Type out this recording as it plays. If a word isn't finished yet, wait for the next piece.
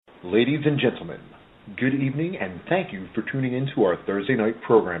Ladies and gentlemen, good evening and thank you for tuning in to our Thursday night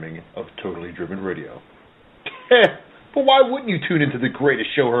programming of Totally Driven Radio. But why wouldn't you tune into the greatest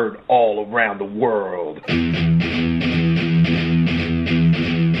show heard all around the world?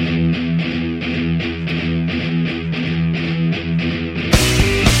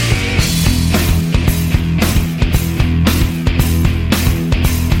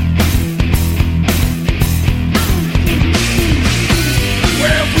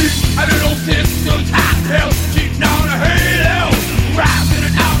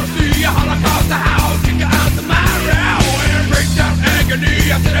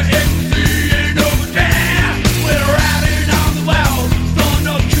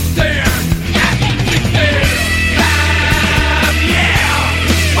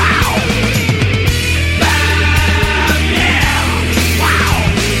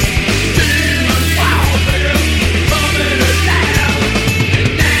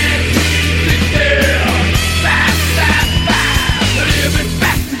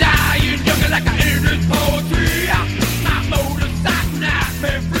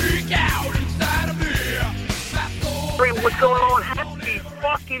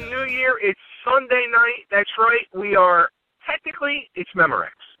 It's Memorex.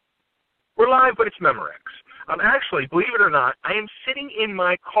 We're live, but it's Memorex. Actually, believe it or not, I am sitting in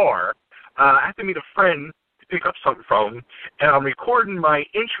my car. I have to meet a friend to pick up something from him, and I'm recording my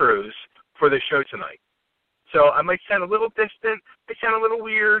intros for the show tonight. So I might sound a little distant, might sound a little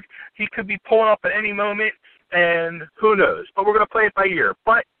weird. He could be pulling up at any moment, and who knows. But we're going to play it by ear.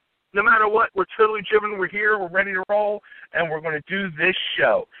 But no matter what, we're totally driven. We're here. We're ready to roll, and we're going to do this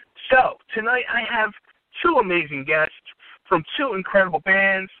show. So tonight I have two amazing guests from two incredible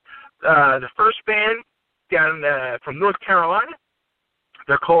bands. The first band down from North Carolina,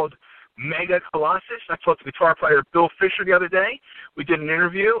 they're called Mega Colossus. I talked to guitar player Bill Fischer the other day. We did an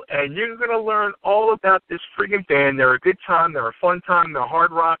interview, and you're going to learn all about this friggin' band. They're a good time. They're a fun time. They're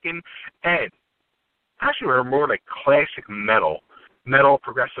hard rocking. And actually, they're more like classic metal,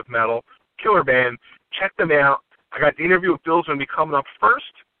 progressive metal, killer band. Check them out. I got the interview with Bill's going to be coming up first.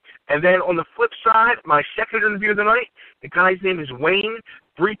 And then on the flip side, my second interview of the night, the guy's name is Wayne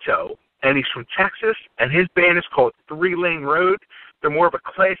Brito, and he's from Texas, and his band is called 3 Lane Road. They're more of a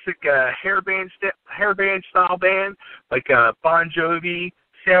classic hair band style band, like Bon Jovi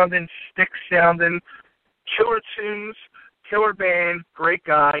sounding, Styx sounding, killer tunes, killer band, great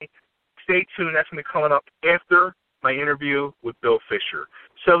guy. Stay tuned. That's going to be coming up after my interview with Bill Fischer.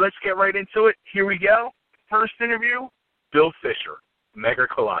 So let's get right into it. Here we go. First interview, Bill Fischer, Mega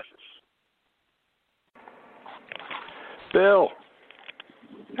Colossus. Bill.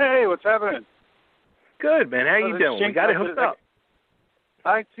 Hey, what's happening? Good, man. How you doing? We got it hooked up.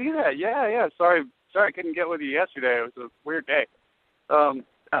 I see that. Yeah. Sorry I couldn't get with you yesterday. It was a weird day. No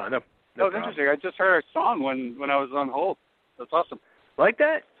that was interesting. I just heard a song when I was on hold. That's awesome. Like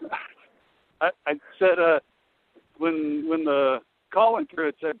that? I said when the call went through,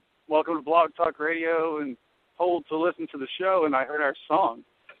 it said, "Welcome to Blog Talk Radio," and hold to listen to the show, and I heard our song.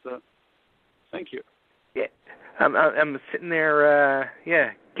 So, thank you. Yeah, I'm sitting there,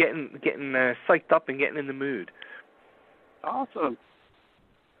 getting psyched up and getting in the mood. Awesome.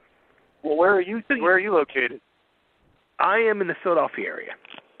 Well, where are you located? I am in the Philadelphia area.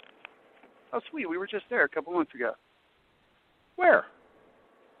 Oh, sweet. We were just there a couple months ago. Where?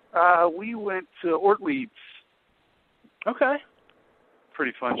 We went to Ortlieb's. Okay.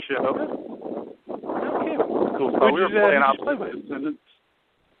 Pretty fun show. Okay. Cool. We were playing opposites.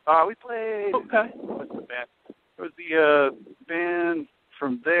 We played. Okay. What's the band? It was the band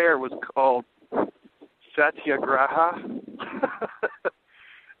from there was called Satyagraha,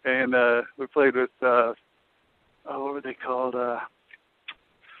 and we played with what were they called?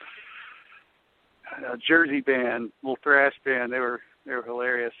 Jersey band, little thrash band. They were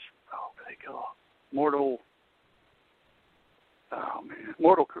hilarious. What were they called? Mortal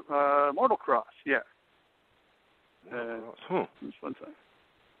Cross. Yeah. It was fun time.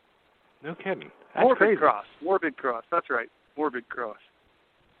 No kidding. That's crazy. Morbid Cross. That's right. Morbid Cross.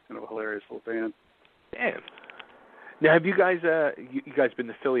 Kind of a hilarious little band. Damn. Now, have you guys been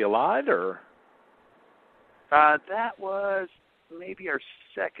to Philly a lot, or? That was maybe our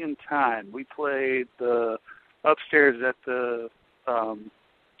second time. We played the upstairs at the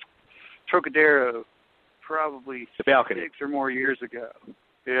Trocadero probably the balcony 6 or more years ago.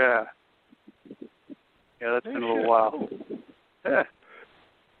 Yeah. Yeah, that's been a little while. Yeah.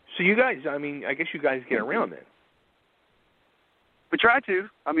 So you guys, I guess you guys get around then. We try to.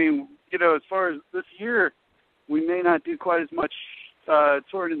 As far as this year, we may not do quite as much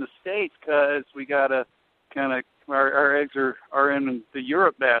touring in the States because we got to kind of our eggs are in the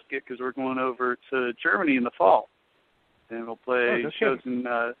Europe basket because we're going over to Germany in the fall, and we'll play shows in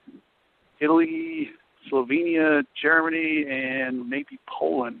Italy, Slovenia, Germany, and maybe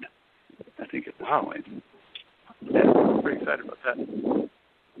Poland, I think, at this point. Yeah, I'm pretty excited about that.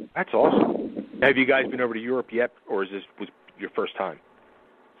 That's awesome. Have you guys been over to Europe yet, or was your first time?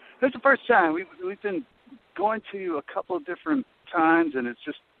 It's the first time. We've been going to a couple of different times, and it's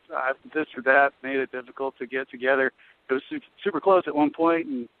just this or that made it difficult to get together. It was super close at one point,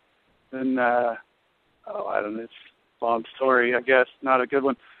 and then I don't know. It's a long story, I guess, not a good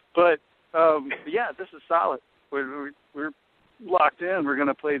one. But yeah, this is solid. We're locked in. We're going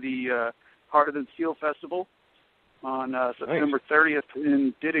to play the Harder Than Steel Festival on September 30th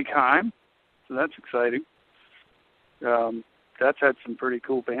in Dittigheim, so that's exciting. That's had some pretty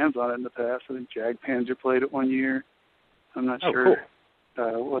cool bands on it in the past. I think Jag Panzer played it one year. I'm not sure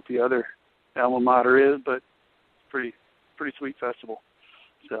what the other alma mater is, but pretty sweet festival.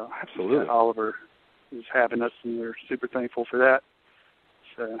 So absolutely, Oliver is having us, and we're super thankful for that.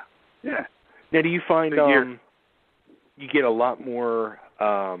 So yeah. Now, do you find you get a lot more,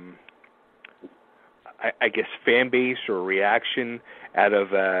 I guess, fan base or reaction out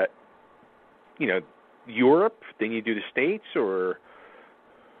of Europe than you do the States, or?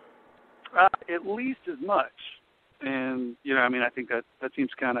 At least as much. And, I think that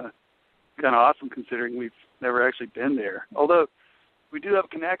seems kind of awesome considering we've never actually been there. Although we do have a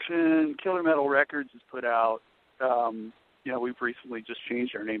connection. Killer Metal Records has put out, we've recently just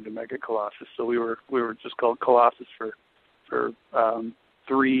changed our name to Mega Colossus. So we were just called Colossus for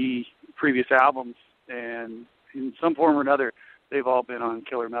 3 previous albums. And in some form or another, they've all been on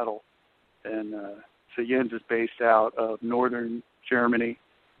Killer Metal. And so Jens is based out of northern Germany.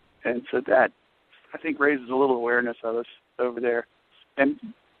 And so that, I think, raises a little awareness of us over there. And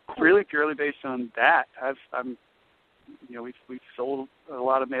really purely based on that, we've sold a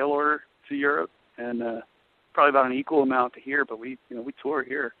lot of mail order to Europe, and probably about an equal amount to here, but we tour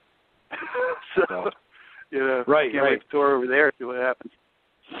here. So, can't wait to tour over there and see what happens.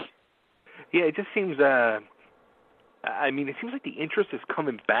 Yeah, it just seems, it seems like the interest is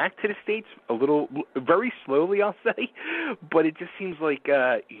coming back to the States very slowly, I'll say, but it just seems like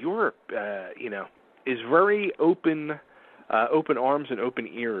Europe, is very open arms and open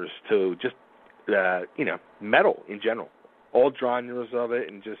ears to just, metal in general, all genres of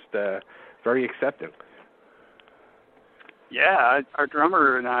it, and just very accepting. Yeah, our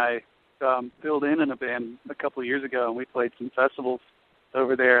drummer and I filled in a band a couple of years ago, and we played some festivals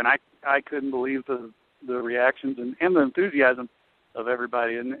over there, and I couldn't believe the reactions and the enthusiasm of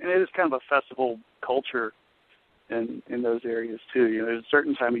everybody. And it is kind of a festival culture in those areas too. There's a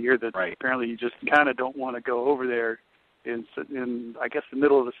certain time of year that apparently you just kind of don't want to go over there in I guess the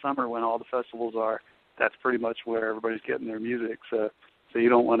middle of the summer when all the festivals are. That's pretty much where everybody's getting their music. So you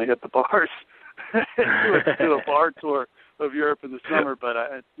don't want to hit the bars. do a bar tour of Europe in the summer, but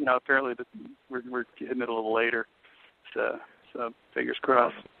apparently we're getting it a little later. So fingers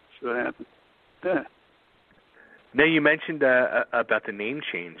crossed. See what happens. Yeah. Now, you mentioned about the name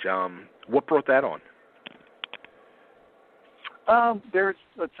change. What brought that on? There's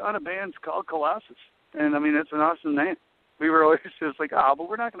a ton of bands called Colossus, and it's an awesome name. We were always just like, but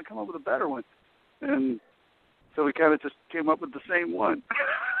we're not going to come up with a better one, and so we kind of just came up with the same one.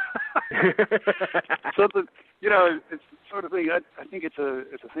 Something, it's the sort of thing. I think it's a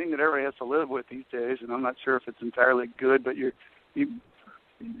thing that everybody has to live with these days, and I'm not sure if it's entirely good, but in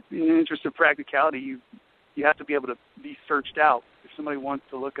the interest of practicality, you have to be able to be searched out. If somebody wants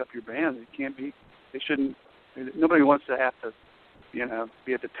to look up your band, nobody wants to have to,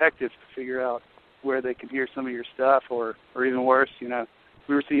 be a detective to figure out where they can hear some of your stuff, or even worse, we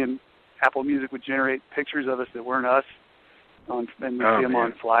were seeing Apple Music would generate pictures of us that weren't us, and we'd see them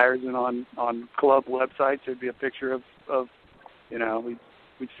on flyers and on club websites. There'd be a picture of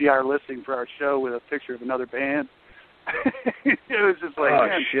we'd see our listing for our show with a picture of another band. It was just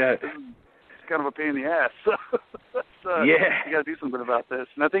like, shit. It's kind of a pain in the ass. So you got to do something about this.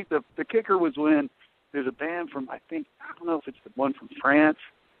 And I think the kicker was when there's a band from, I don't know if it's the one from France.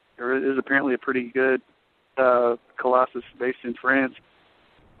 There is apparently a pretty good Colossus based in France.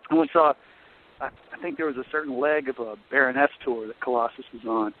 And we saw, I think there was a certain leg of a Baroness tour that Colossus was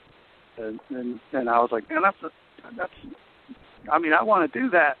on. And I was like, man, that's I want to do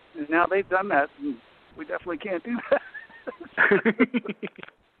that. And now they've done that, and we definitely can't do that.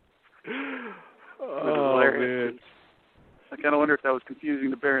 Man. I kind of wonder if that was confusing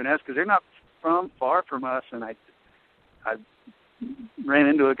the Baroness, because they're not far from us, and I ran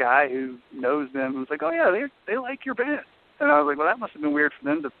into a guy who knows them and was like, oh yeah, they like your band. And I was like, well, that must have been weird for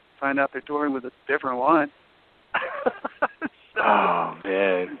them to find out they're touring with a different one. Oh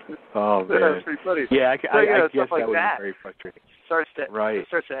man. That's pretty funny. Yeah, I guess like that would that be very frustrating. It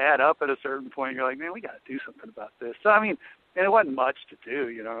starts to add up at a certain point. You're like, man, we got to do something about this. So I mean, and it wasn't much to do.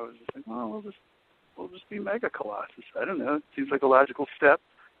 You know, it was just like, well, we'll just be Mega Colossus. I don't know. It seems like a logical step.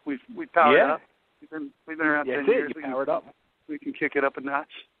 We've powered up. We've been around 10 years. You powered up. We can kick it up a notch.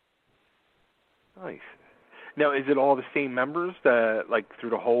 Nice. Now, is it all the same members, like through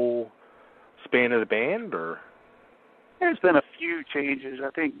the whole span of the band, or? There's been a few changes.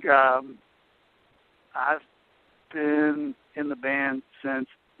 I think I've been in the band since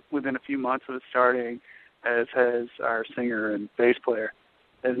within a few months of it starting, as has our singer and bass player.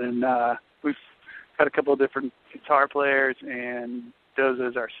 And then we've had a couple of different guitar players, and Doza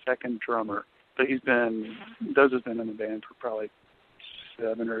is our second drummer. But Doza's been in the band for probably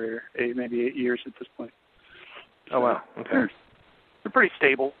 7 or 8, maybe 8 years at this point. Oh wow! Okay. They're pretty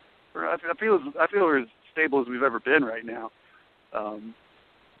stable. I feel we're as stable as we've ever been right now,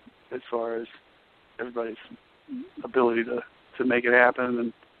 as far as everybody's ability to make it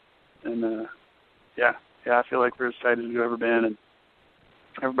happen, and I feel like we're as tight as we've ever been, and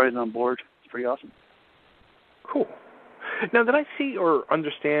everybody's on board. It's pretty awesome. Cool. Now, did I see or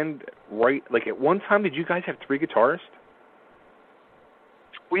understand right? Like at one time, did you guys have 3 guitarists?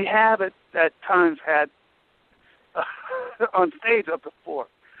 We have at times had on stage up to 4.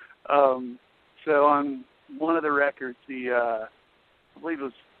 So on one of the records, I believe it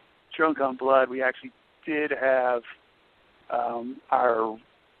was Drunk on Blood, we actually did have our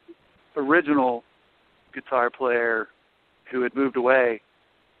original guitar player who had moved away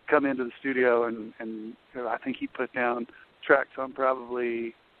come into the studio, and I think he put down tracks on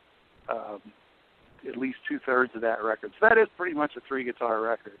probably at least 2/3 of that record. So that is pretty much a 3-guitar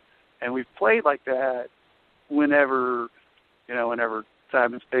record. And we've played like that whenever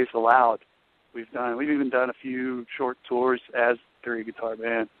time and space allowed. We've even done a few short tours as 3-guitar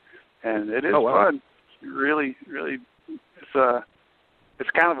band, and it is fun. Really, really, it's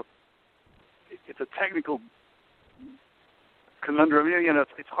kind of it's a technical conundrum. You know,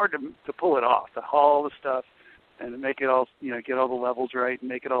 it's hard to pull it off, to haul all the stuff and to make it all, get all the levels right and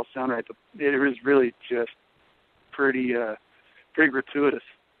make it all sound right. It is really just pretty gratuitous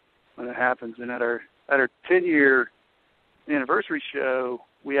when it happens. And at our 10-year anniversary show,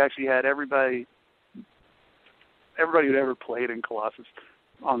 we actually had everybody who'd ever played in Colossus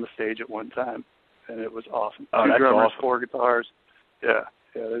on the stage at one time, and it was awesome. Oh, 2 that's drummers, awesome. 4 guitars. Yeah,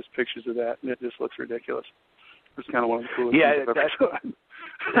 there's pictures of that, and it just looks ridiculous. It's kind of one of the coolest things I've ever done.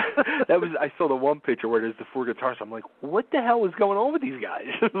 I saw the one picture where there's the 4 guitars. I'm like, what the hell is going on with these guys?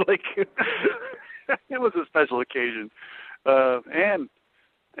 Like, it was a special occasion, and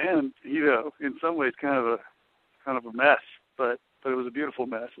in some ways kind of a mess, but it was a beautiful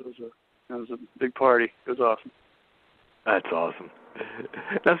mess. It was a big party. It was awesome. That's awesome.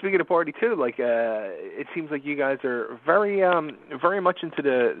 Now, speaking of party too, like it seems like you guys are very much into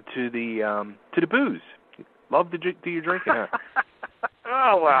the booze. Love to do your drinking. Huh?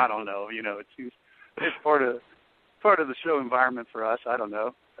 Oh well, I don't know. It's part of the show environment for us. I don't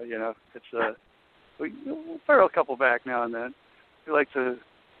know. It's we'll throw a couple back now and then. We like to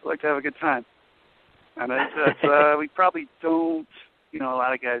have a good time, and it's we probably don't. A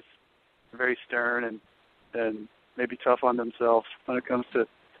lot of guys are very stern and maybe tough on themselves when it comes to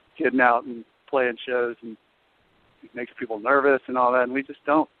getting out and playing shows, and it makes people nervous and all that, and we just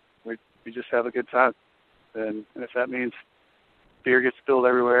don't. We just have a good time, and if that means beer gets spilled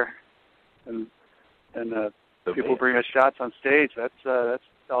everywhere and people bring us shots on stage, that's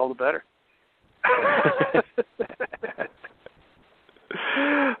all the better.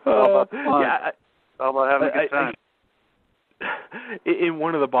 All about having a good time. In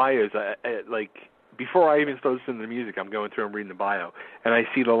one of the bios, before I even start listening to the music, I'm going through and reading the bio, and I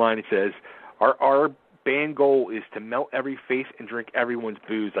see the line. It says, "Our band goal is to melt every face and drink everyone's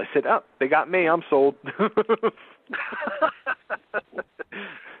booze." I said, "Oh, they got me. I'm sold."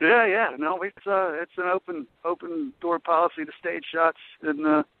 Yeah. No, it's an open door policy to stage shots,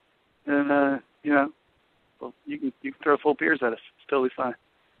 and well, you can throw full beers at us. It's totally fine.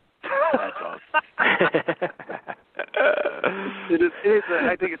 That's awesome. It is.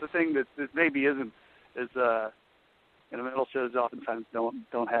 I think it's a thing that maybe isn't as metal shows oftentimes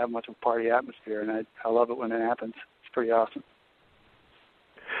don't have much of a party atmosphere, and I love it when it happens. It's pretty awesome.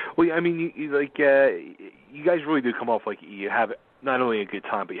 Well, I mean, you guys really do come off like you have not only a good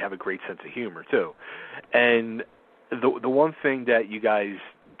time, but you have a great sense of humor too. And the one thing that you guys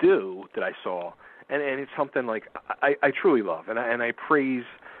do that I saw, and it's something like I truly love, and I praise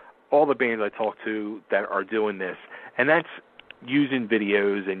all the bands I talk to that are doing this, and that's using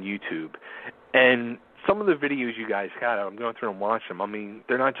videos and YouTube. And some of the videos you guys had, I'm going through and watching them. I mean,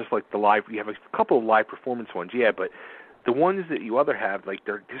 they're not just like the live. You have a couple of live performance ones, yeah, but the ones that you other have, like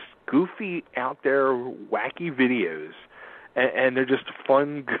they're just goofy, out there, wacky videos, and they're just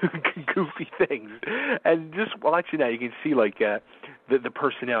fun, goofy things. And just watching that, you can see like the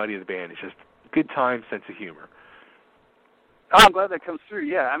personality of the band. It's just good time, sense of humor. Oh, I'm glad that comes through.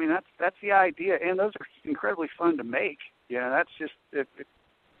 Yeah, I mean that's the idea, and those are incredibly fun to make. Yeah, that's just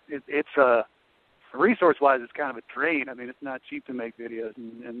it's resource-wise, it's kind of a drain. I mean, it's not cheap to make videos,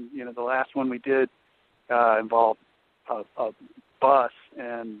 and you know, the last one we did involved a bus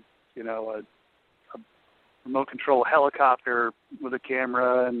and you know a remote control helicopter with a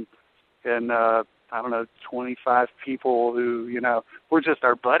camera and I don't know 25 people who you know were just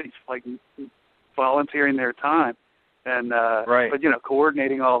our buddies, like volunteering their time. And right. But you know,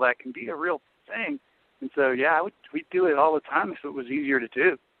 coordinating all that can be a real thing. And so yeah, we'd do it all the time if it was easier to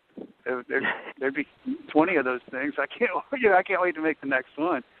do. There'd be 20 of those things. I can't wait to make the next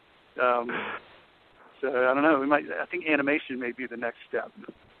one. So I don't know. I think animation may be the next step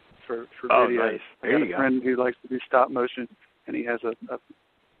for video. Nice. I got a friend who likes to do stop motion, and he has a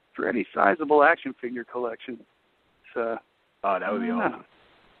pretty sizable action figure collection. So that would be awesome.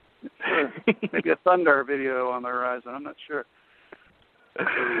 Maybe a Thunder video on the horizon. I'm not sure.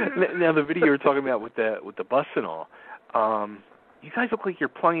 Now the video you're talking about with the bus and all, you guys look like you're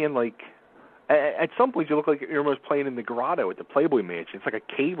playing like. At some point, you look like you're almost playing in the grotto at the Playboy Mansion. It's like a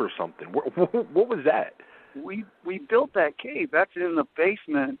cave or something. What was that? We built that cave. That's in the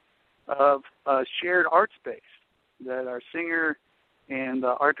basement of a shared art space that our singer and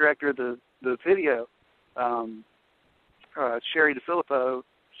the art director of the video, Sherry DeFilippo.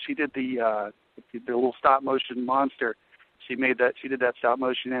 She did the little stop motion monster. She did that stop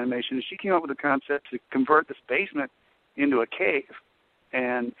motion animation. She came up with a concept to convert this basement into a cave,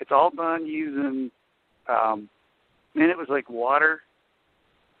 and it's all done using, it was like water,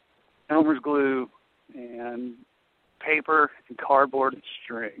 Elmer's glue, and paper and cardboard and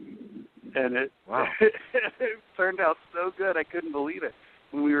string, and it turned out so good I couldn't believe it.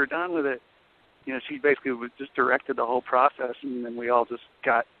 When we were done with it, you know, she basically just directed the whole process, and then we all just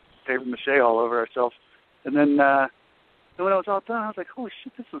got paper mache all over ourselves. And then when it was all done, I was like, holy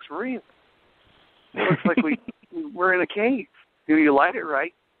shit, this looks real. It looks like we're in a cave. You know, you light it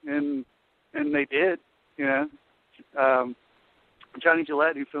right, and they did, you know. Johnny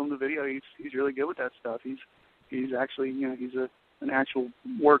Gillette, who filmed the video, he's really good with that stuff. He's actually, you know, he's an actual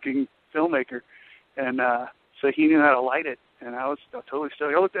working filmmaker. And so he knew how to light it. And I was totally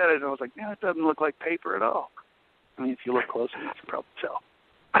stoked. I looked at it and I was like, man, it doesn't look like paper at all. I mean, if you look closely, you can probably tell.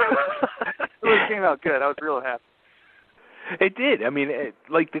 It came out good. I was real happy. It did. I mean,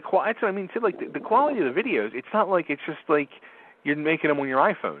 like the quality of the videos. It's not like it's just like you're making them on your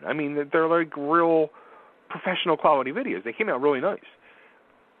iPhone. I mean, they're like real professional quality videos. They came out really nice.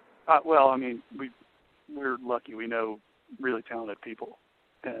 Well, I mean, we're lucky. We know really talented people,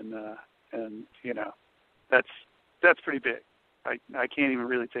 and you know, that's pretty big. I can't even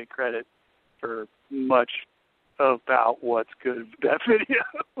really take credit for much about what's good with that video.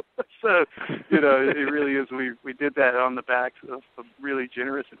 So, you know, it really is. We did that on the backs of really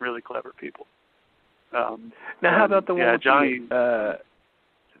generous and really clever people. Now, how about the one with Johnny? I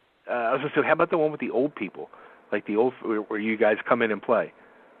was going to say, how about the one with the old people, like the old where you guys come in and play?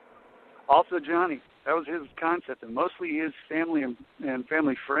 Also, Johnny. That was his concept, and mostly his family and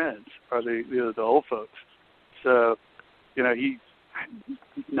family friends are the old folks. So, you know, he's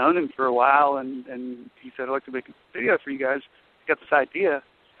known him for a while, and he said, I'd like to make a video for you guys. He got this idea,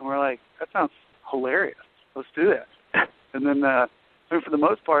 and we're like, that sounds hilarious. Let's do that. And then, for the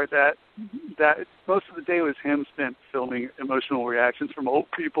most part, that most of the day was him spent filming emotional reactions from old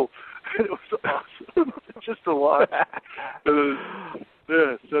people. It was awesome. Just a lot.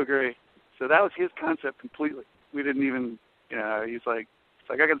 So great. So that was his concept completely. We didn't even, you know, he's like,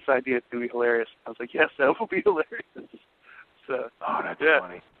 I got this idea, it's going to be hilarious. I was like, yes, that will be hilarious. So, that's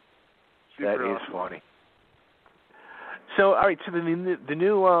funny. That is awesome. funny. So, all right, so the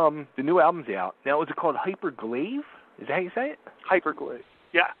new album's out. Now, is it called Hyperglaive? Is that how you say it? Hyperglaive.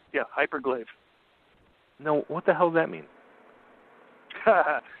 Yeah, Hyperglaive. No, what the hell does that mean?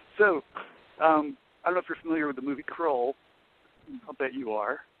 So, I don't know if you're familiar with the movie Kroll. I'll bet you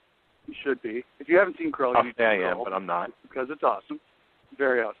are. You should be. If you haven't seen Kroll, you need to see Kroll. I am, but I'm not. Because it's awesome.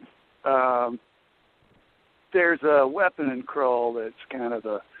 Very awesome. There's a weapon in Kroll that's kind of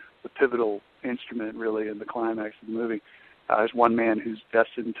the pivotal instrument, really, in the climax of the movie. There's one man who's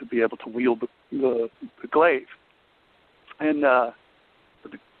destined to be able to wield the glaive. And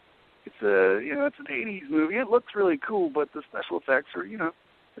it's an 80s movie. It looks really cool, but the special effects are, you know,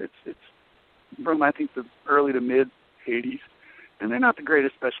 it's from I think the early to mid '80s, and they're not the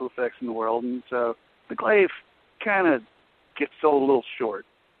greatest special effects in the world, and so the glaive kind of gets sold a little short.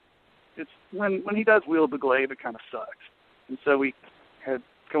 It's when he does wield the glaive, it kind of sucks, and so we had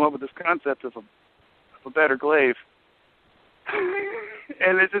come up with this concept of a better glaive,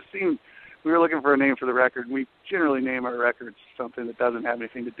 and it just seemed we were looking for a name for the record. We generally name our records something that doesn't have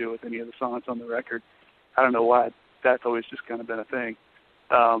anything to do with any of the songs on the record. I don't know why. That's always just kind of been a thing.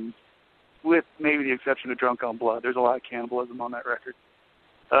 With maybe the exception of Drunk on Blood. There's a lot of cannibalism on that record.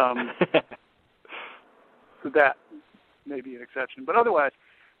 So that may be an exception. But otherwise,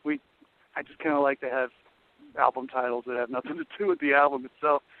 I just kind of like to have album titles that have nothing to do with the album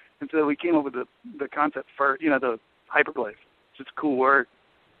itself. And so we came up with the concept for, the hyperglaive. It's just a cool word,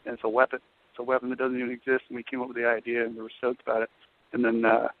 and it's a weapon. It's a weapon that doesn't even exist, and we came up with the idea, and we were stoked about it. And then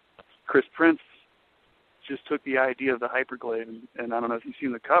Chris Prince just took the idea of the hyperglaive, and I don't know if you've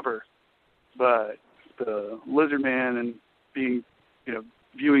seen the cover, but the lizard man and being,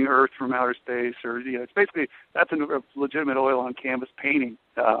 viewing Earth from outer space, or, it's basically, that's a legitimate oil on canvas painting.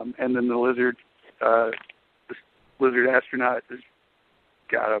 And then the lizard astronaut has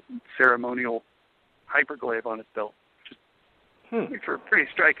got a ceremonial hyperglaive on his belt. Makes for a pretty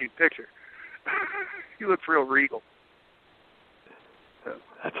striking picture. He looks real regal. So,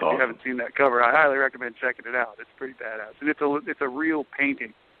 that's if awesome. you haven't seen that cover, I highly recommend checking it out. It's pretty badass. And it's a real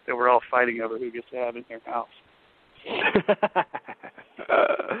painting that we're all fighting over who gets to have in their house.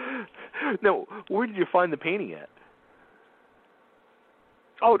 Now, where did you find the painting at?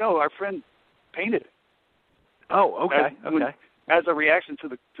 Oh, no, our friend painted it. Oh, okay, okay. As a reaction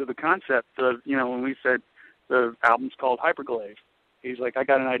to the concept of, when we said the album's called Hyperglaive, he's like, I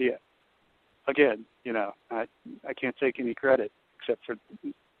got an idea. Again, I can't take any credit except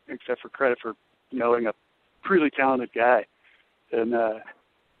for credit for knowing a really talented guy, and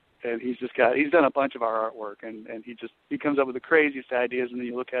he's done a bunch of our artwork, and he comes up with the craziest ideas, and then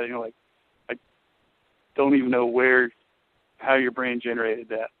you look at it and you're like, I don't even know how your brain generated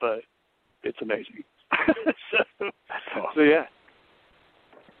that, but it's amazing. So awesome. So yeah,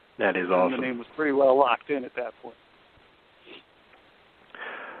 that is awesome. The name was pretty well locked in at that point.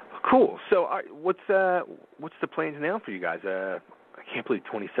 Cool. So, what's the plans now for you guys? I can't believe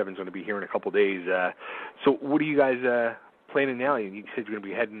 27 is going to be here in a couple of days. So, what are you guys planning now? You said you're going to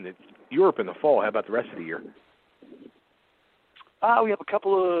be heading to Europe in the fall. How about the rest of the year? We have a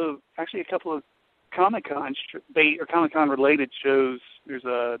couple of Comic-Con or Comic-Con related shows. There's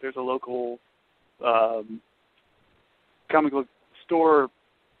a local comic book store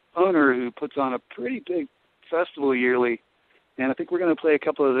owner who puts on a pretty big festival yearly, and I think we're going to play a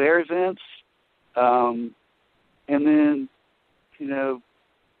couple of their events. And then,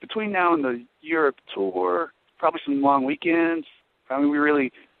 between now and the Europe tour, probably some long weekends. I mean, we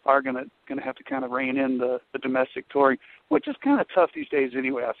really are going to have to kind of rein in the domestic touring, which is kind of tough these days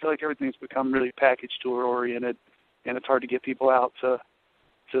anyway. I feel like everything's become really package tour oriented, and it's hard to get people out to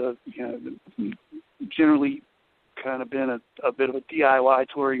generally kind of been a bit of a DIY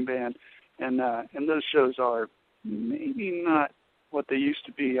touring band, and those shows are maybe not what they used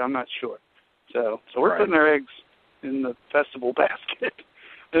to be. I'm not sure. So we're putting our eggs in the festival basket,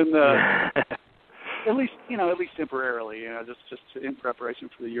 and at least temporarily, just in preparation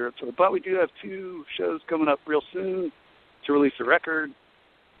for the Europe tour. But we do have 2 shows coming up real soon to release a record.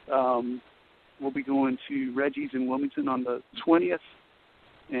 We'll be going to Reggie's in Wilmington on the 20th,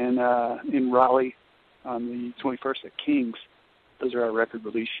 and in Raleigh on the 21st at King's. Those are our record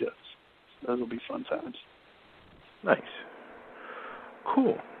release shows. So those will be fun times. Nice.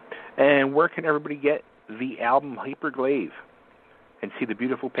 Cool. And where can everybody get the album Hyperglaive and see the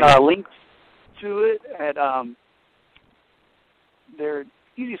beautiful painting? Links to it at their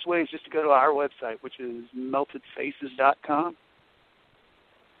easiest way is just to go to our website, which is meltedfaces.com.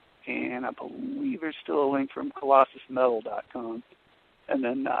 And I believe there's still a link from colossusmetal.com. And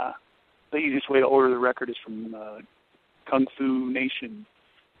then the easiest way to order the record is from Kung Fu Nation,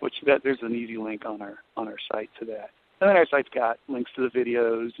 which there's an easy link on our site to that. And then our site's got links to the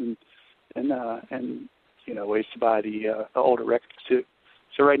videos and ways to buy the older records too.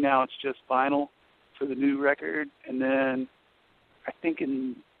 So right now it's just vinyl for the new record, and then I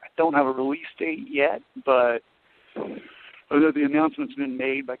don't have a release date yet, but I know the announcement's been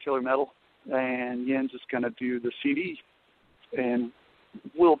made by Killer Metal, and Jens is going to do the CD, and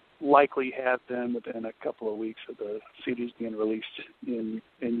we'll likely have them within a couple of weeks of the CDs being released in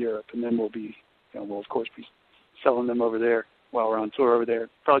Europe, and then we'll of course be selling them over there while we're on tour over there.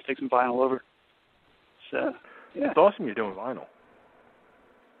 Probably take some vinyl over. So yeah, it's awesome you're doing vinyl.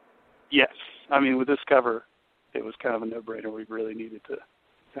 Yes, I mean with this cover, it was kind of a no-brainer. We really needed to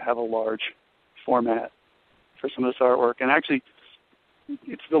have a large format for some of this artwork. And actually,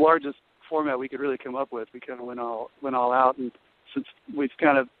 it's the largest format we could really come up with. We kind of went all out, and since we've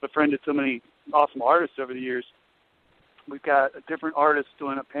kind of befriended so many awesome artists over the years, we've got a different artist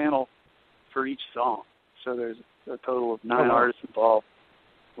doing a panel for each song. So there's a total of 9 artists involved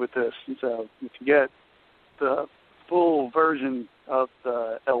with this. And so if you get the full version of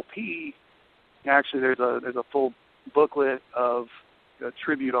the LP, actually there's a full booklet of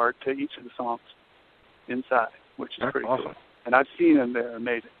tribute art to each of the songs inside, which is pretty awesome. Cool. And I've seen them; they're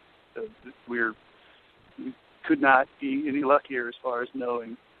amazing. We could not be any luckier as far as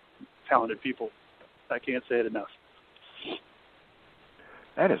knowing talented people. I can't say it enough.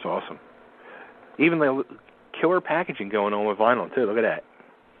 That is awesome. Even the killer packaging going on with vinyl too. Look at that.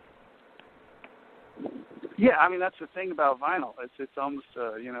 Yeah, I mean that's the thing about vinyl. It's almost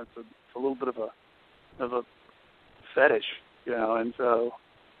it's a little bit of a fetish, and so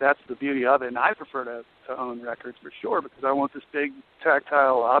that's the beauty of it. And I prefer to own records for sure because I want this big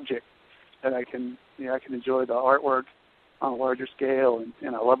tactile object that I can enjoy the artwork on a larger scale,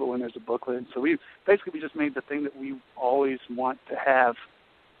 and I love it when there's a booklet. And so we just made the thing that we always want to have.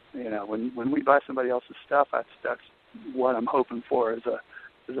 When we buy somebody else's stuff, that's what I'm hoping for is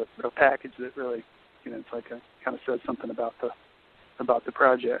a package that really, it's like kind of says something about the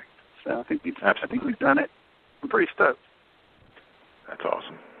project. So I think we've done it. I'm pretty stoked. That's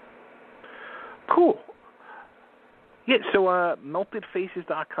awesome. Cool. Yeah, so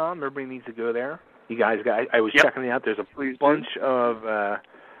meltedfaces.com, everybody needs to go there. You guys I was checking it out. There's a bunch of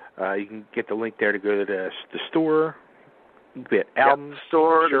you can get the link there to go to the store. You can get albums,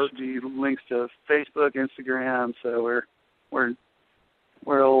 store. shirts. There's be links to Facebook, Instagram. So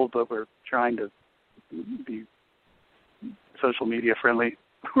we're old, but we're trying to be social media friendly.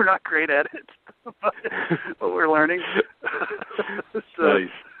 We're not great at it, but we're learning. So nice.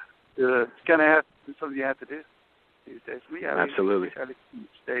 It's kind of something you have to do these days. Absolutely. We try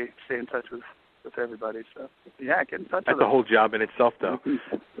to stay in touch with everybody. So get in touch. That's with a whole job in itself, though.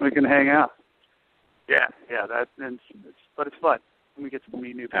 We can hang out. Yeah. But it's fun. We get to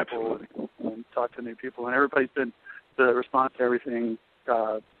meet new people and talk to new people, and everybody's been the response to everything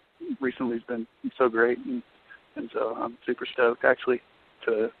recently has been so great, and so I'm super stoked actually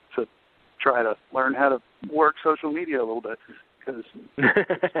to try to learn how to work social media a little bit because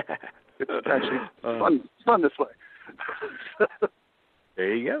it's actually fun this way.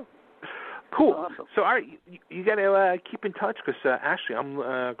 There you go. Cool. Awesome. So, all right, you got to keep in touch because actually I'm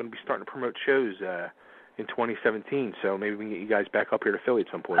going to be starting to promote shows in 2017. So maybe we can get you guys back up here to Philly at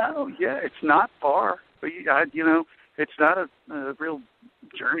some point. Oh yeah, it's not far, but it's not a real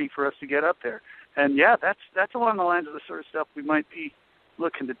journey for us to get up there. And yeah, that's along the lines of the sort of stuff we might be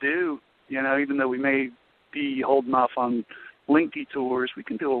looking to do. Even though we may be holding off on lengthy tours, we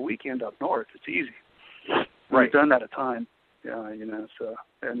can do a weekend up north. It's easy. Right. We've done that a time. So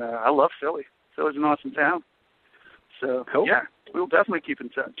and I love Philly. Philly's an awesome town. So cool. Yeah, we'll definitely keep in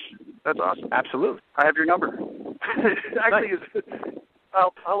touch. That's awesome. Absolutely. I have your number. Actually,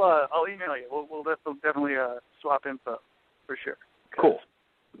 I'll email you. We'll definitely swap info for sure. Cool.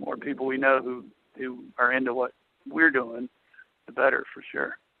 The more people we know who are into what we're doing, the better for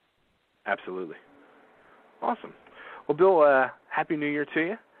sure. Absolutely. Awesome. Well, Bill, Happy New Year to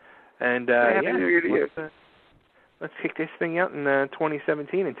you. And Happy New Year to you. Let's kick this thing out in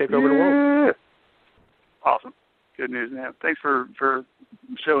 2017 and take over the world. Awesome. Good news, man. Thanks for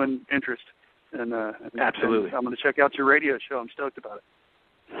showing interest. And absolutely. And I'm going to check out your radio show. I'm stoked about it.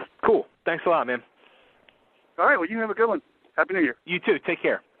 Cool. Thanks a lot, man. All right. Well, you have a good one. Happy New Year. You too. Take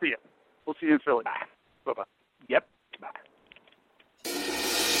care. See ya. We'll see you in Philly. Bye. Bye-bye. Yep. Bye.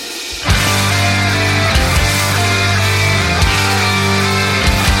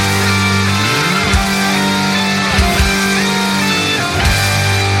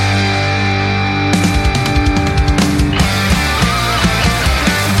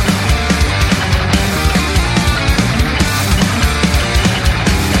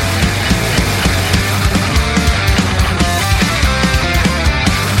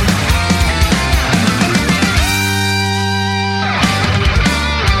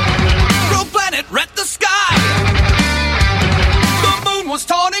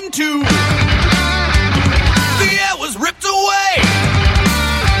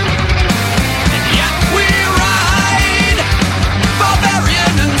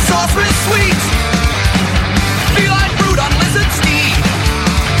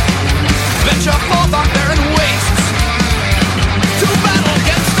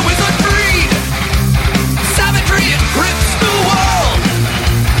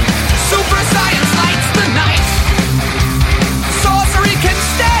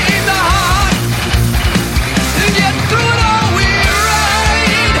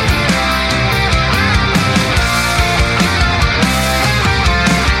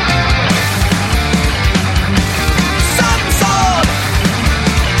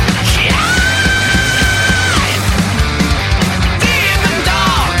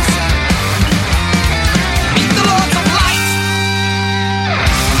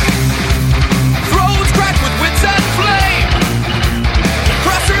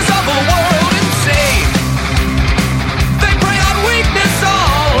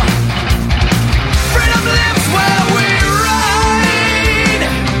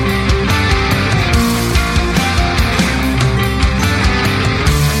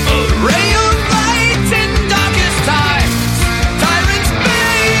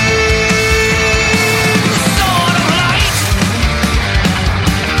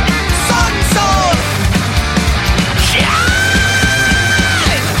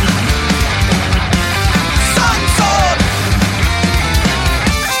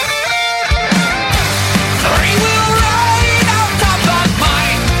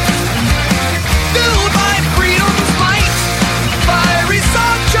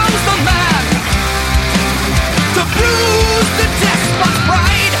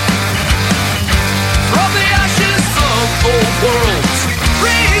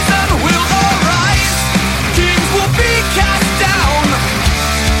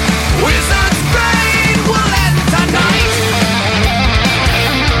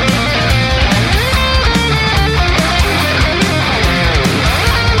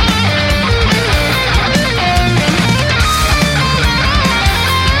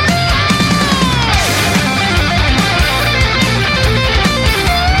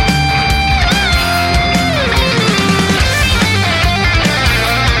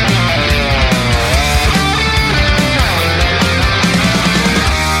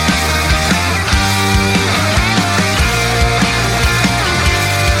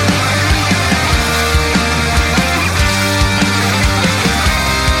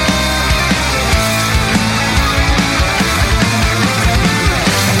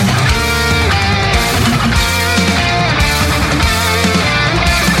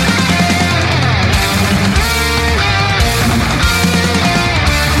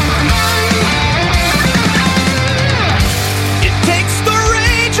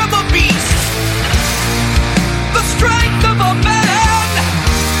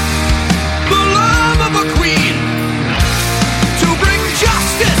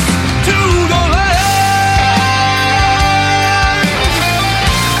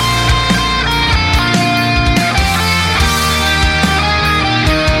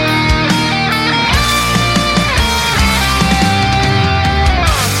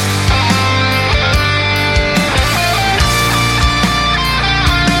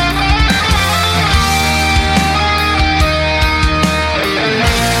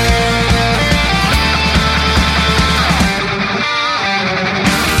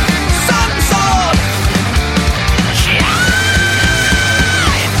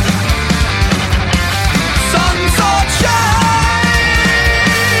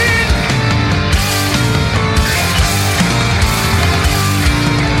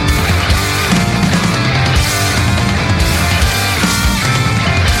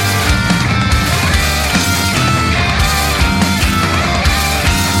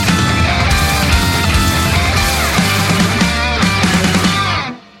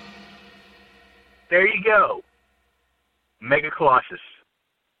 there you go. Mega Colossus,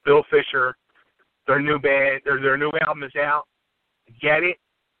 Bill Fischer, their new band, their new album is out. Get it?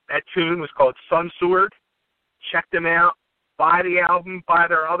 That tune was called Sun Sword. Check them out. Buy the album, buy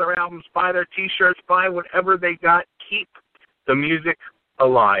their other albums, buy their T-shirts, buy whatever they got. Keep the music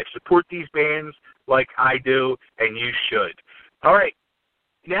alive. Support these bands like I do, and you should. All right.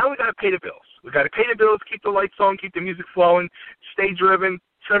 Now we got to pay the bills. We got to pay the bills, keep the lights on, keep the music flowing, stay driven,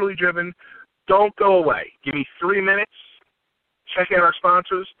 totally driven. Don't go away. Give me 3 minutes. Check out our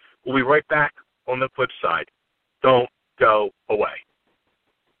sponsors. We'll be right back on the flip side. Don't go away.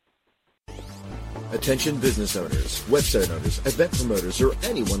 Attention business owners, website owners, event promoters, or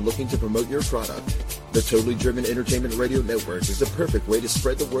anyone looking to promote your product. The Totally Driven Entertainment Radio Network is the perfect way to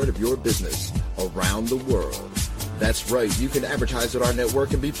spread the word of your business around the world. That's right, you can advertise at our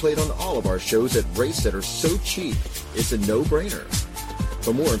network and be played on all of our shows at rates that are so cheap, it's a no-brainer.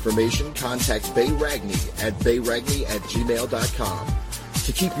 For more information, contact Bay Ragney at bayragney@gmail.com.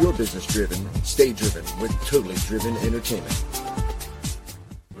 To keep your business driven, stay driven with Totally Driven Entertainment.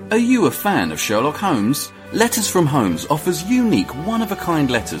 Are you a fan of Sherlock Holmes? Letters from Holmes offers unique,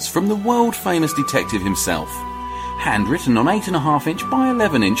 one-of-a-kind letters from the world-famous detective himself. Handwritten on 8.5-inch by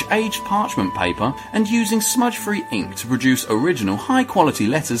 11-inch aged parchment paper and using smudge-free ink to produce original, high-quality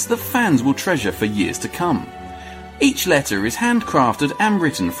letters that fans will treasure for years to come. Each letter is handcrafted and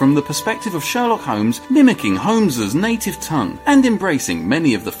written from the perspective of Sherlock Holmes, mimicking Holmes's native tongue and embracing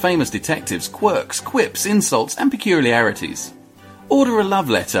many of the famous detective's quirks, quips, insults and peculiarities. Order a love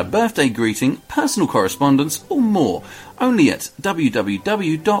letter, birthday greeting, personal correspondence or more only at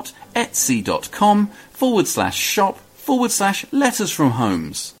www.etsy.com/shop/letters from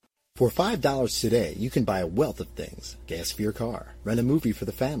Holmes. For $5 today, you can buy a wealth of things. Gas for your car, rent a movie for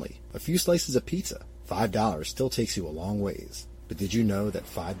the family, a few slices of pizza. $5 still takes you a long ways. But did you know that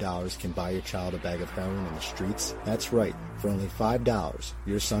 $5 can buy your child a bag of heroin in the streets? That's right. For only $5,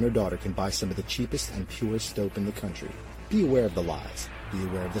 your son or daughter can buy some of the cheapest and purest dope in the country. Be aware of the lies. Be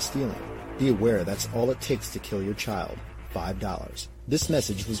aware of the stealing. Be aware that's all it takes to kill your child. $5. This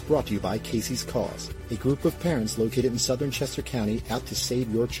message was brought to you by Casey's Cause, a group of parents located in southern Chester County out to save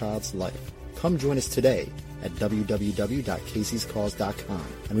your child's life. Come join us today at www.caseyscause.com.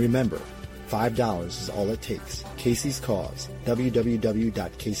 And remember, $5 is all it takes. Casey's Cause,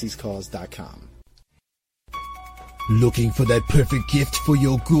 www.caseyscause.com. Looking for that perfect gift for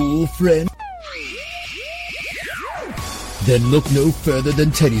your ghoul friend? Then look no further than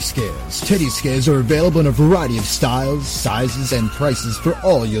Teddy Scares. Teddy Scares are available in a variety of styles, sizes, and prices for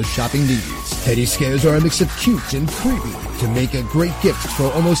all your shopping needs. Teddy Scares are a mix of cute and creepy to make a great gift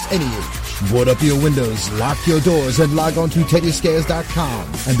for almost any age. Board up your windows, lock your doors, and log on to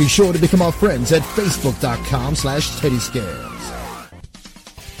teddyscares.com. And be sure to become our friends at facebook.com/teddyscares.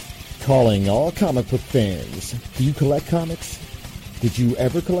 Calling all comic book fans. Do you collect comics? Did you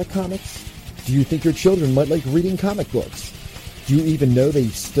ever collect comics? Do you think your children might like reading comic books? Do you even know they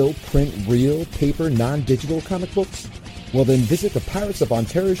still print real, paper, non-digital comic books? Well then visit the Pirates of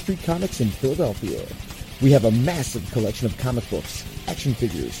Ontario Street Comics in Philadelphia. We have a massive collection of comic books, action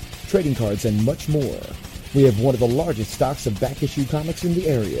figures, trading cards, and much more. We have one of the largest stocks of back-issue comics in the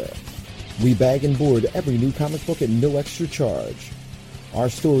area. We bag and board every new comic book at no extra charge. Our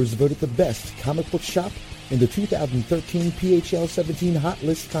store is voted the best comic book shop in the 2013 PHL 17 Hot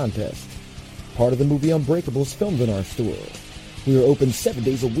List contest. Part of the movie Unbreakable is filmed in our store. We are open 7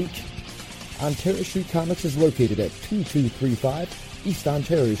 days a week. Ontario Street Comics is located at 2235 East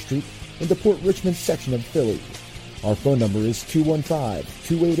Ontario Street in the Port Richmond section of Philly. Our phone number is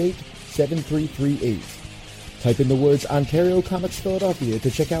 215-288-7338. Type in the words Ontario Comics Philadelphia to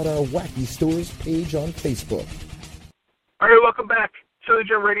check out our Wacky Stores page on Facebook. All right, welcome back to the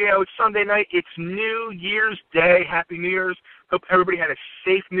Drum Radio. It's Sunday night. It's New Year's Day. Happy New Year's. Hope everybody had a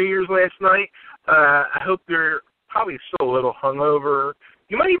safe New Year's last night. I hope you're probably still a little hungover.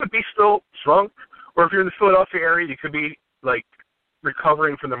 You might even be still drunk, or if you're in the Philadelphia area, you could be, like,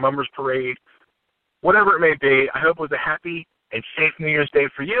 recovering from the Mummers Parade. Whatever it may be, I hope it was a happy and safe New Year's Day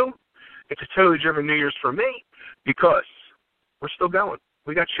for you. It's a totally driven New Year's for me because we're still going.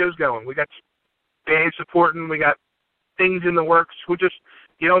 We got shows going. We got bands supporting. We got things in the works. You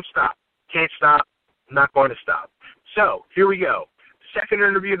don't stop. Can't stop. Not going to stop. So, here we go. Second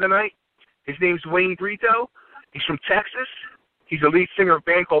interview of the night. His name's Wayne Brito. He's from Texas. He's a lead singer of a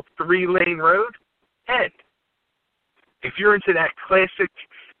band called 3 Lane Road. And if you're into that classic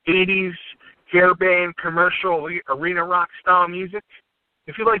 80s hair band, commercial, arena rock style music,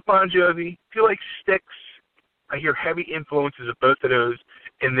 if you like Bon Jovi, if you like Styx, I hear heavy influences of both of those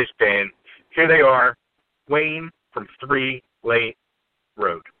in this band. Here they are, Wayne from 3 Lane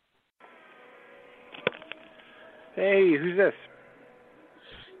Road. who's this?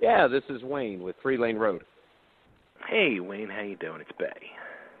 Yeah, this is Wayne with 3 Lane Road. Hey, Wayne, how you doing? It's Bay.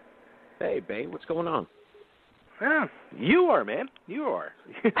 Hey, Bay, what's going on? Oh, you are, man. You are.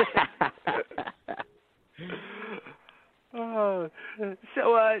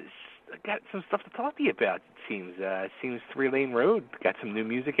 So, I got some stuff to talk to you about. It seems 3 Lane Road got some new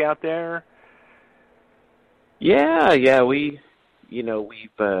music out there. Yeah, we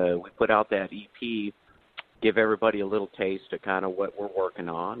put out that EP, give everybody a little taste of kind of what we're working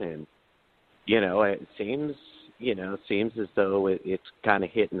on, and it seems as though it's kind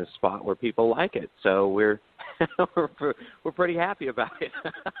of hitting the spot where people like it. So we're we're pretty happy about it.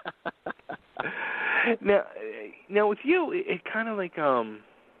 Now with you, it kind of like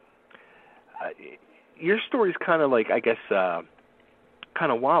your story's kind of like, I guess,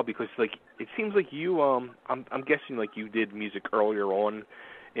 kind of wild, because like it seems like you I'm guessing like you did music earlier on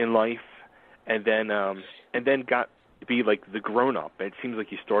in life, and then got to be like the grown up. It seems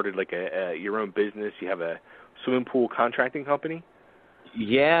like you started like your own business. You have a swimming pool contracting company.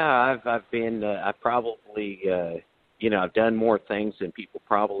 Yeah, I've been I probably I've done more things than people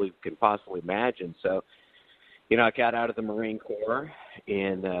probably can possibly imagine. So I got out of the Marine Corps,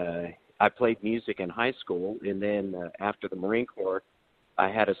 and I played music in high school, and then after the Marine Corps, I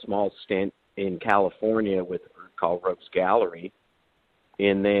had a small stint in California with a group called Rogues Gallery,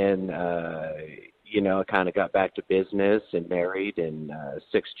 and then I kind of got back to business and married, and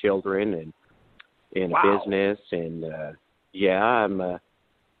 6 children, and in wow. business, and I'm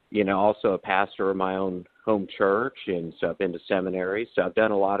also a pastor of my own home church, and so I've been to seminary, so I've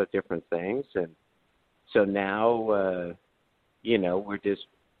done a lot of different things, and so now we're just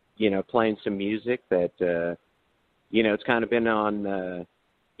playing some music that it's kind of been on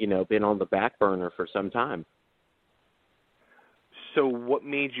the back burner for some time. So what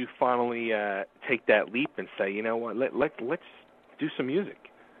made you finally take that leap and say, you know what, let's do some music?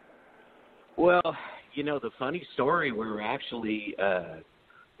 Well, the funny story, we were actually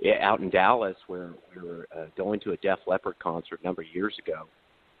out in Dallas where we were going to a Def Leppard concert a number of years ago.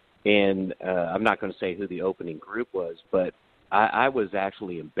 And I'm not going to say who the opening group was, but I was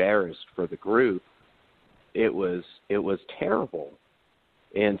actually embarrassed for the group. It was terrible.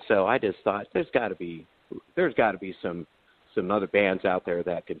 And so I just thought there's got to be some other bands out there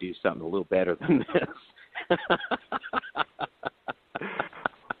that could do something a little better than this.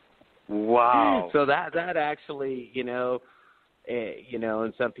 Wow. So that actually,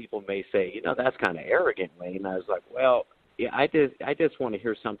 and some people may say, that's kind of arrogant, Wayne. I was like, well, yeah, I just want to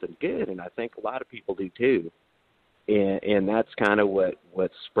hear something good, and I think a lot of people do too. And that's kind of what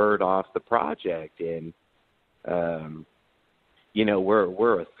spurred off the project. And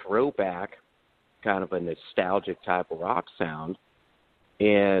we're a throwback, kind of a nostalgic type of rock sound,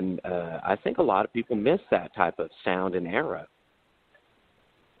 and I think a lot of people miss that type of sound and era.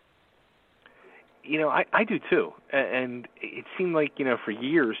 I do too, and it seemed like for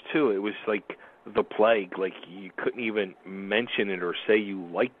years too, it was like the plague. Like you couldn't even mention it or say you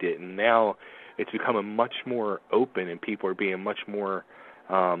liked it, and now it's becoming much more open, and people are being much more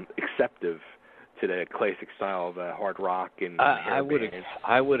acceptive to the classic style of hard rock and hair bands.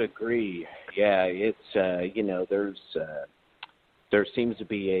 I would agree. Yeah, it's there seems to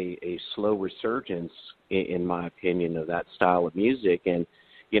be a slow resurgence, in my opinion, of that style of music, and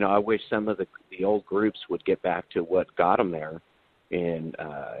I wish some of the old groups would get back to what got them there, and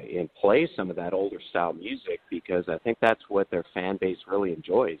play some of that older style music, because I think that's what their fan base really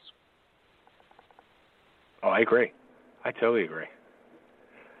enjoys. Oh, I agree. I totally agree.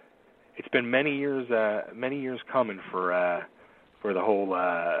 It's been many years coming for the whole,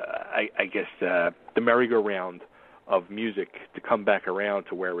 I guess, the merry-go-round of music to come back around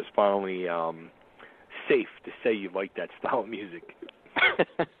to where it was finally safe to say you like that style of music.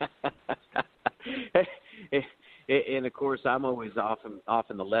 And of course, I'm always off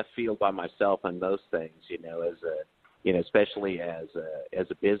in the left field by myself on those things. Especially as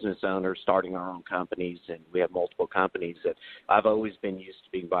a business owner, starting our own companies, and we have multiple companies, that I've always been used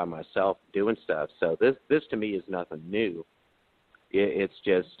to being by myself doing stuff. So this to me is nothing new. It's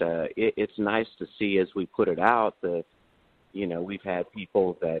just it's nice to see as we put it out that we've had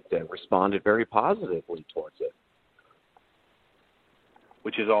people that responded very positively towards it.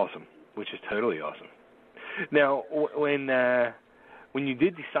 Which is awesome. Which is totally awesome. Now, when you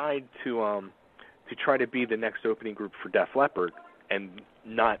did decide to try to be the next opening group for Def Leppard and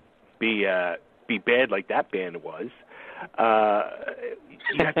not be bad like that band was,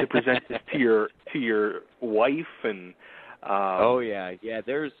 you have to present this to your wife and. Oh yeah.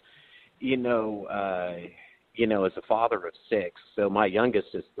 There's, as a father of 6, so my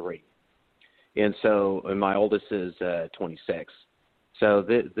youngest is 3. And my oldest is 26. So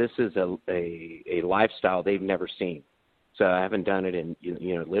this is a lifestyle they've never seen. So I haven't done it in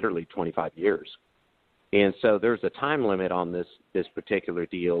literally 25 years. And so there's a time limit on this particular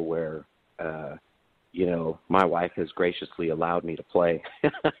deal where my wife has graciously allowed me to play.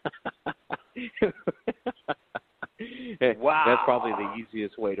 Wow. That's probably the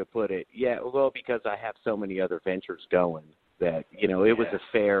easiest way to put it. Yeah, well, because I have so many other ventures going that, it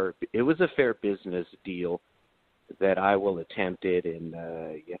was a fair business deal that I will attempt it, and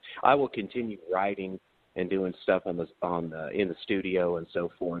I will continue writing and doing stuff in the studio and so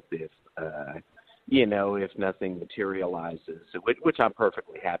forth if nothing materializes, which I'm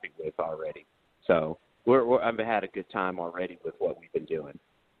perfectly happy with already. So I've had a good time already with what we've been doing.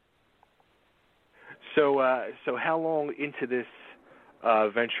 So how long into this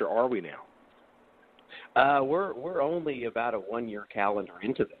venture are we now? We're only about a 1-year calendar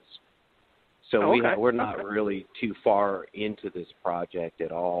into this. So we're not really too far into this project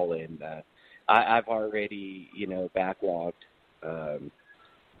at all, and I've already backlogged a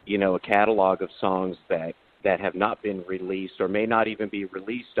catalog of songs that have not been released or may not even be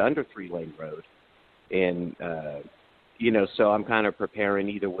released under 3 Lane Road, and so I'm kind of preparing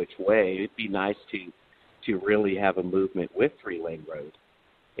either which way. It'd be nice to really have a movement with 3 Lane Road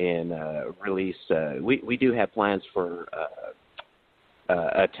and release. We do have plans for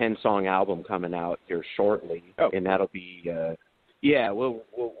a 10-song album coming out here shortly, and that'll be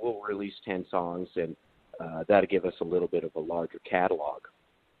we'll release 10 songs, and that'll give us a little bit of a larger catalog.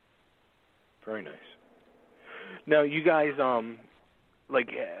 Very nice. Now, you guys,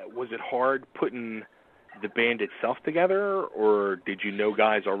 was it hard putting the band itself together, or did you know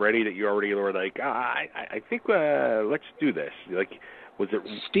guys already that you already were like, I think let's do this? Like, was it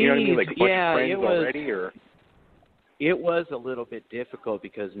Steve? You know what I mean, like a bunch of friends already, or? It was a little bit difficult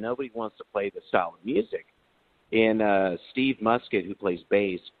because nobody wants to play the style of music. And Steve Musket, who plays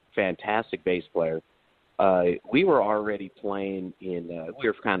bass, fantastic bass player, we were already playing we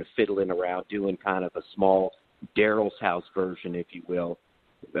were kind of fiddling around, doing kind of a small Daryl's House version, if you will,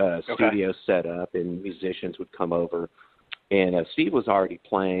 studio set up, and musicians would come over. And Steve was already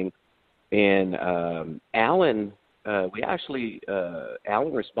playing. And Alan,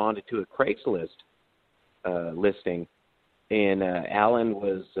 Alan responded to a Craigslist listing, and Alan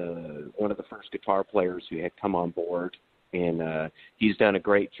was one of the first guitar players who had come on board, and he's done a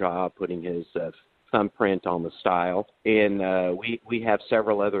great job putting his thumbprint on the style. And we have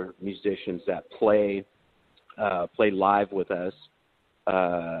several other musicians that play live with us.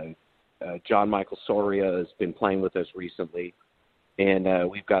 John Michael Soria has been playing with us recently, and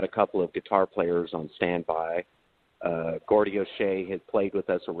we've got a couple of guitar players on standby. Gordy O'Shea had played with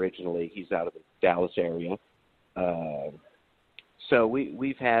us originally. He's out of the Dallas area. So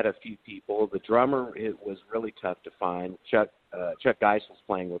we've had a few people. The drummer, it was really tough to find. Chuck Geis was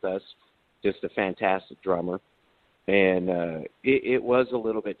playing with us, just a fantastic drummer. And it was a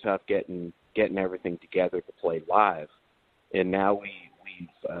little bit tough getting everything together to play live. And now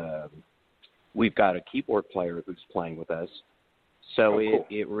we've got a keyboard player who's playing with us. So cool.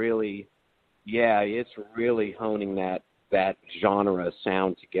 it really, it's really honing that genre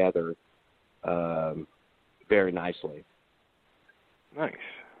sound together very nicely. Nice.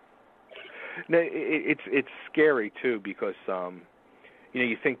 Now, it's scary too because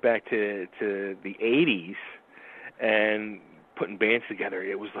you think back to the '80s and putting bands together.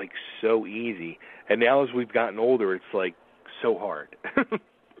 It was like so easy, and now as we've gotten older, it's like so hard.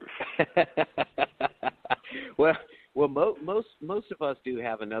 Well, most of us do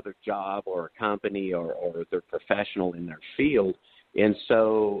have another job or a company or they're professional in their field, and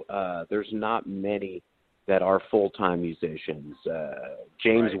so there's not many that are full-time musicians.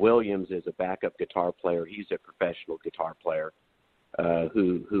 James Williams is a backup guitar player. He's a professional guitar player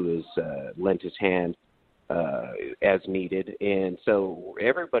who has lent his hand as needed, and so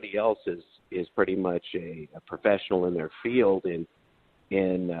everybody else is pretty much a professional in their field, and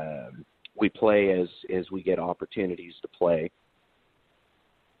we play as we get opportunities to play.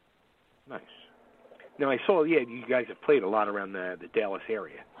 Nice. Now, I saw, you guys have played a lot around the Dallas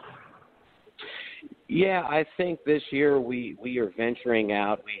area. Yeah, I think this year we are venturing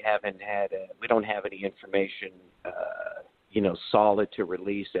out. We don't have any information, solid to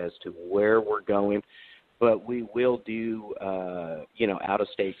release as to where we're going, but we will do,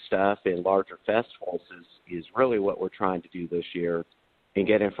 out-of-state stuff and larger festivals is really what we're trying to do this year, and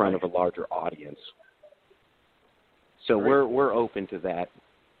get in front of a larger audience. So we're open to that.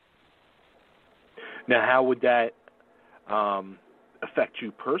 Now, how would that affect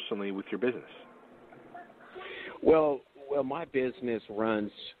you personally with your business? Well, my business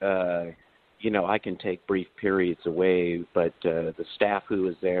runs I can take brief periods away, but the staff who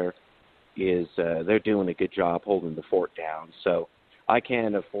is there is they're doing a good job holding the fort down. So I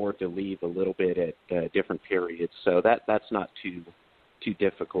can afford to leave a little bit at different periods. So that's not too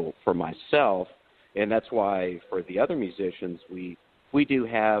difficult for myself, and that's why for the other musicians we do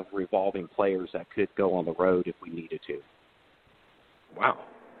have revolving players that could go on the road if we needed to. Wow.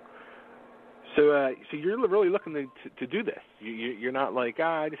 So you're really looking to do this. You're not like,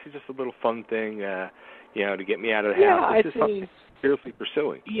 this is just a little fun thing, to get me out of the house. This is something seriously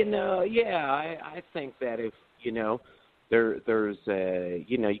pursuing. I think that if, there's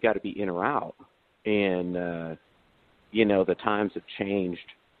you got to be in or out. And, the times have changed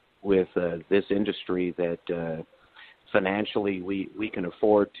with this industry that financially we can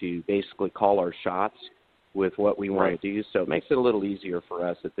afford to basically call our shots with what we want to do. So it makes it a little easier for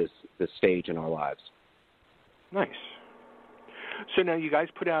us at this stage in our lives. Nice. So now you guys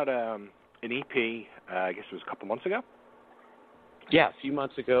put out an EP, I guess it was a couple months ago? Yeah, a few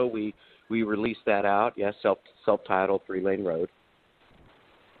months ago we released that out. Yes, self-titled 3-Lane Road.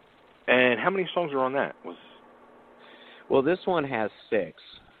 And how many songs are on that? Well, this one has 6.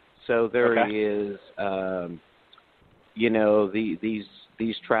 So there is,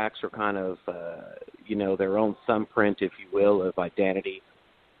 these tracks are kind of, their own thumbprint, if you will, of identity.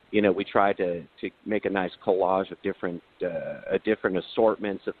 We try to make a nice collage of different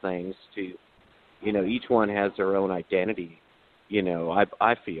assortments of things to, each one has their own identity,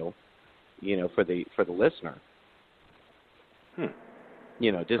 I feel, for the listener. Just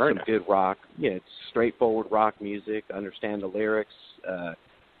Very some nice. good rock. It's straightforward rock music. Understand the lyrics.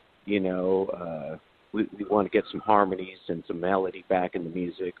 We want to get some harmonies and some melody back in the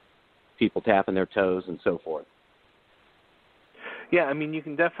music. People tapping their toes and so forth. Yeah, I mean, you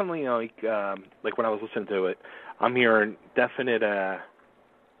can definitely, like when I was listening to it, I'm hearing definite,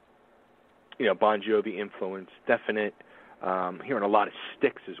 Bon Jovi influence, definite, hearing a lot of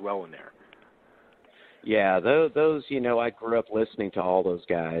Styx as well in there. Yeah, those, I grew up listening to all those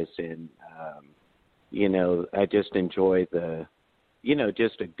guys, and, I just enjoy the,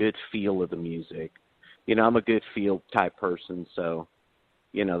 just a good feel of the music. I'm a good feel type person, so,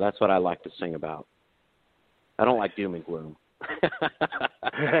 that's what I like to sing about. I don't like doom and gloom.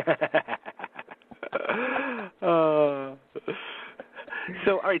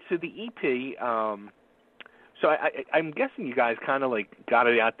 So, all right, so the EP, so I'm guessing you guys kind of like got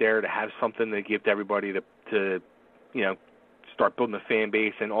it out there to have something to give to everybody to start building a fan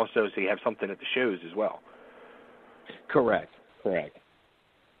base, and also so you have something at the shows as well. Correct.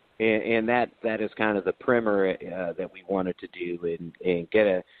 And that is kind of the primer that we wanted to do, and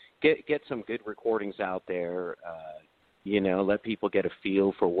get some good recordings out there. Let people get a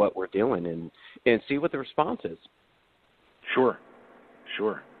feel for what we're doing, and see what the response is. Sure.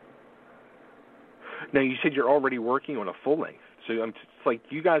 Now, you said you're already working on a full length, so it's like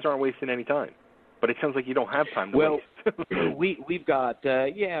you guys aren't wasting any time. But it sounds like you don't have time to waste. we've got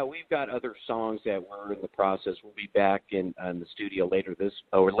other songs that we're in the process. We'll be back in the studio later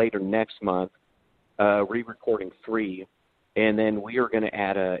next month, re-recording 3, and then we are going to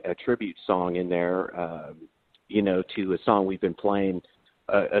add a tribute song in there, to a song we've been playing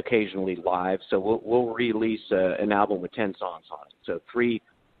occasionally live. So we'll release an album with 10 songs on it. So three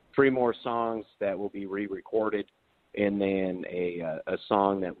more songs that will be re-recorded, and then a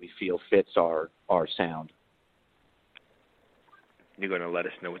song that we feel fits our sound. You're going to let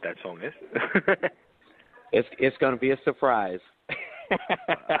us know what that song is? It's going to be a surprise.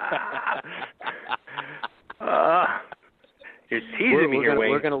 You're teasing me here, Wayne.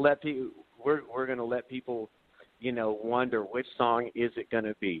 We're going to let people, wonder which song is it going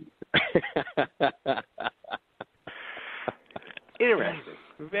to be. Interesting.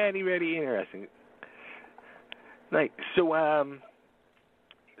 Very, very interesting. Nice. So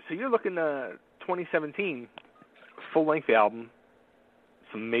you're looking 2017 full-length album,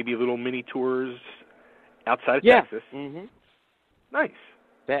 some maybe little mini tours outside of Texas. Mm-hmm. Nice.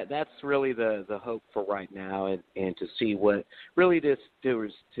 That's really the hope for right now, and to see what really to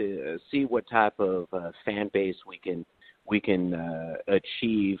see what type of fan base we can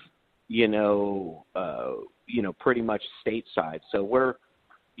achieve. Pretty much stateside. So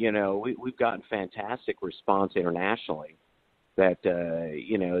we've gotten fantastic response internationally. That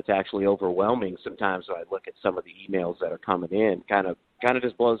it's actually overwhelming sometimes when I look at some of the emails that are coming in. Kind of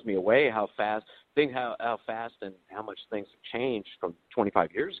just blows me away how fast and how much things have changed from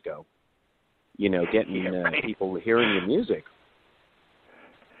 25 years ago. Getting people hearing your music.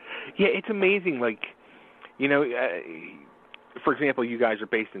 Yeah, it's amazing. Like, for example, you guys are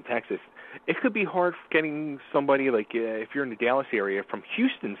based in Texas. It could be hard getting somebody, like if you're in the Dallas area, from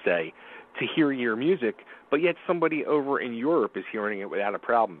Houston, say, to hear your music, but yet somebody over in Europe is hearing it without a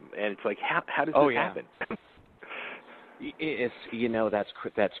problem. And it's like, how does this happen? It's,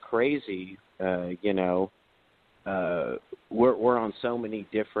 that's crazy. We're on so many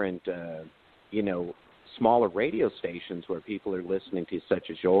different, smaller radio stations where people are listening to such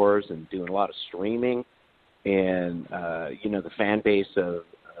as yours and doing a lot of streaming. And, the fan base of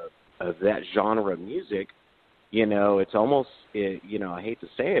that genre of music, it's almost, I hate to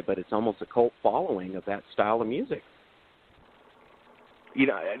say it, but it's almost a cult following of that style of music.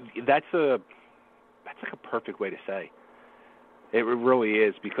 That's like a perfect way to say. It really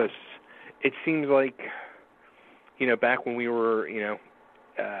is, because it seems like, back when we were,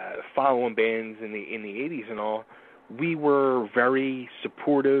 following bands in the 80s and all, we were very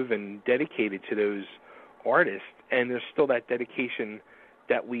supportive and dedicated to those artists, and there's still that dedication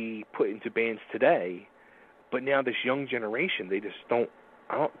that we put into bands today. But now this young generation, they just don't.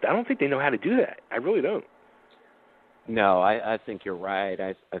 I don't think they know how to do that. I really don't. No, I think you're right.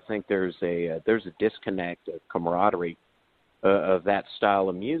 I think there's a disconnect of camaraderie of that style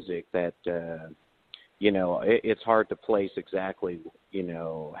of music that it's hard to place exactly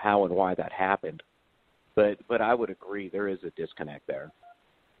how and why that happened. But I would agree there is a disconnect there.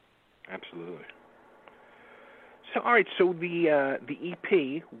 Absolutely. So, all right. So the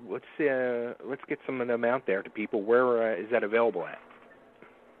EP, let's get some of them out there to people. Where is that available at?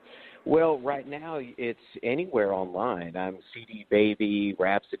 Well, right now it's anywhere online. I'm CD Baby,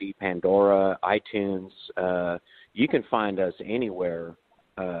 Rhapsody, Pandora, iTunes. You can find us anywhere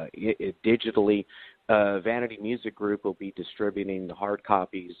digitally. Vanity Music Group will be distributing the hard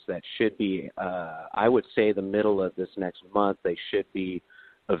copies that should be, I would say, the middle of this next month. They should be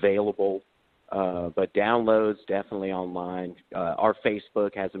available. But downloads definitely online. Our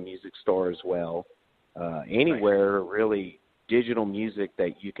Facebook has a music store as well. Anywhere really digital music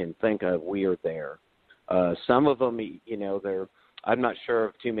that you can think of, we are there. Some of them, I'm not sure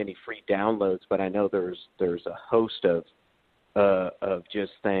of too many free downloads, but I know there's a host of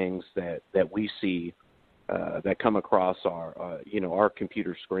just things that we see that come across our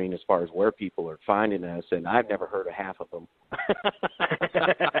computer screen as far as where people are finding us, and I've never heard of half of them.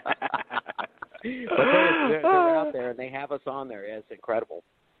 But they're out there, and they have us on there. Yeah, it's incredible.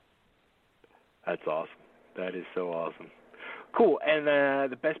 That's awesome. That is so awesome. Cool. And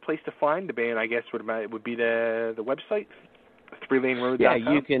the best place to find the band, I guess, would be the website, 3laneroad.com? Yeah,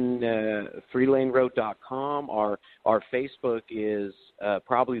 you can, 3laneroad.com. Our Facebook is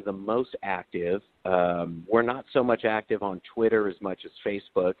probably the most active. We're not so much active on Twitter as much as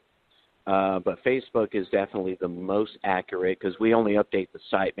Facebook. But Facebook is definitely the most accurate because we only update the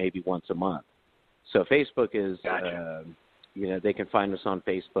site maybe once a month. So Facebook is, gotcha. They can find us on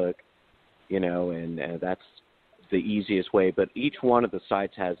Facebook, and that's the easiest way. But each one of the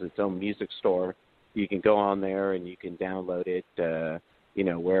sites has its own music store. You can go on there and you can download it,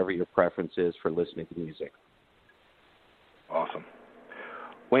 wherever your preference is for listening to music. Awesome.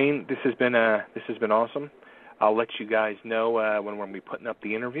 Wayne, this has been awesome. I'll let you guys know when we're going to be putting up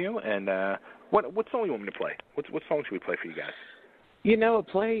the interview. And what song you want me to play? What song should we play for you guys?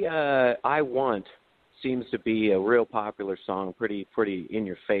 Play I Want seems to be a real popular song, pretty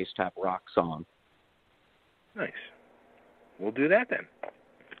in-your-face type rock song. Nice. We'll do that then.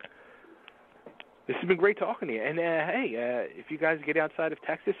 This has been great talking to you. And, if you guys get outside of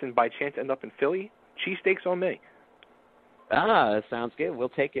Texas and by chance end up in Philly, cheesesteaks on me. That sounds good. We'll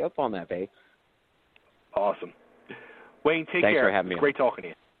take you up on that, babe. Awesome. Wayne, take care. Thanks for having me. Great talking to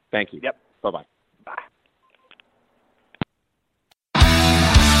you. Thank you. Yep. Bye-bye. Bye.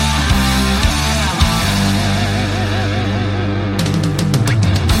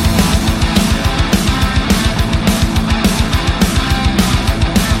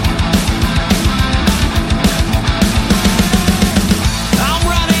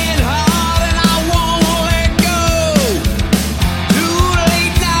 Running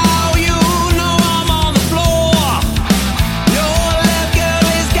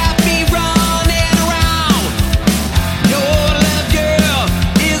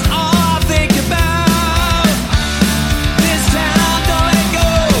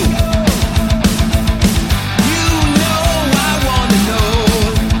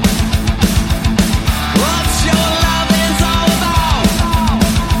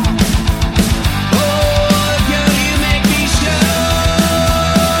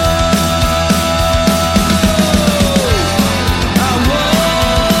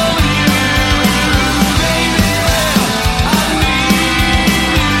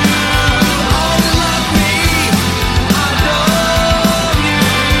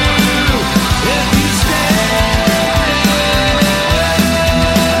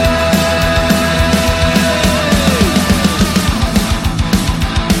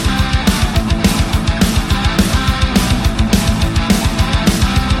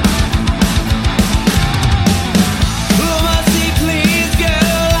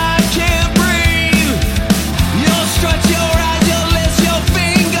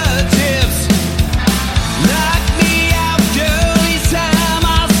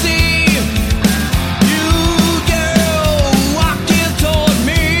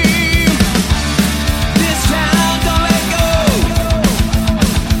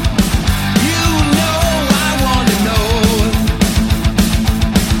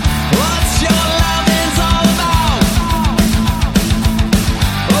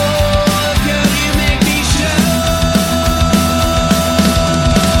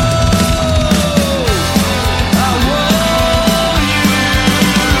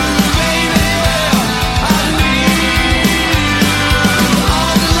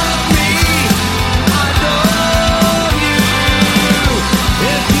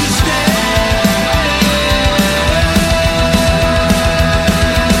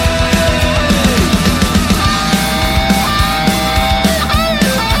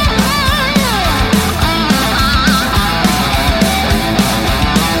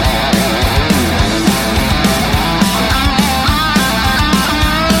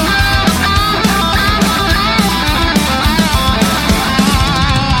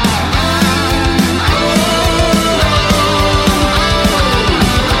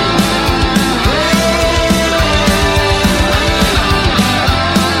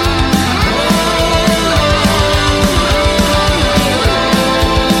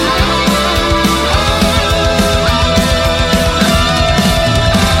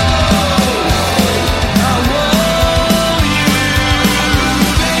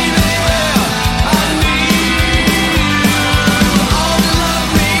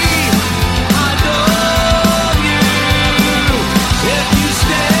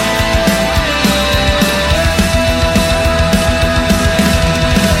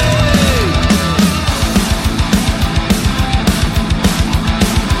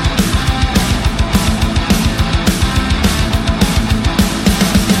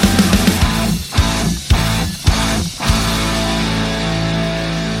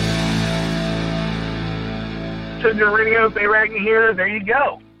Totally Driven Radio, Bay Ragnar here. There you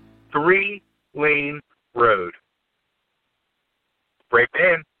go. 3-lane road. Great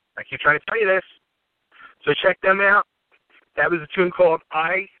band. I keep trying to tell you this. So check them out. That was a tune called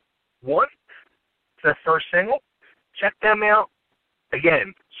I Want. It's their first single. Check them out.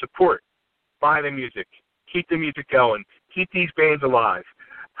 Again, support. Buy the music. Keep the music going. Keep these bands alive.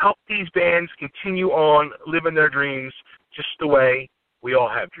 Help these bands continue on living their dreams just the way we all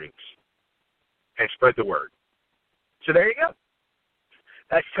have dreams. And spread the word. So there you go.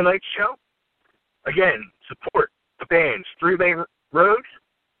 That's tonight's show. Again, support the bands. 3-Lane Road,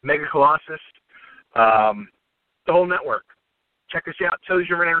 Mega Colossus, the whole network. Check us out,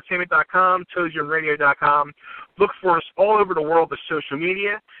 TotallyDrivenEntertainment.com, TotallyDrivenRadio.com. Look for us all over the world of social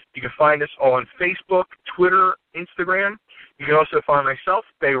media. You can find us on Facebook, Twitter, Instagram. You can also find myself,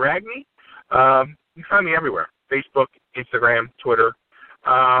 Bay Ragnar. You can find me everywhere. Facebook, Instagram, Twitter.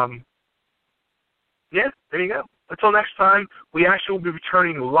 Yeah, there you go. Until next time, we actually will be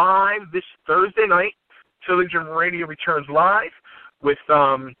returning live this Thursday night. Totally Driven Radio returns live with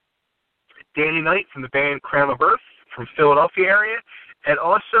Danny Knight from the band Crown of Earth from Philadelphia area, and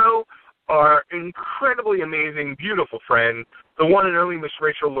also our incredibly amazing, beautiful friend, the one and only Miss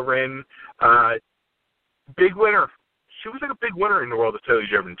Rachel Loren, big winner. She was like a big winner in the world of Totally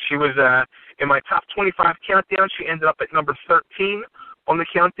Driven. She was in my top 25 countdown. She ended up at number 13 on the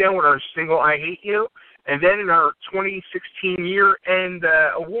countdown with our single I Hate You. And then in our 2016 year-end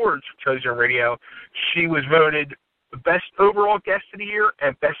awards for Totally Driven Radio, she was voted Best Overall Guest of the Year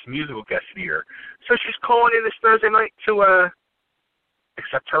and Best Musical Guest of the Year. So she's calling in this Thursday night to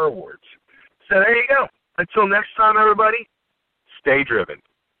accept her awards. So there you go. Until next time, everybody, stay driven.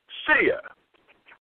 See ya.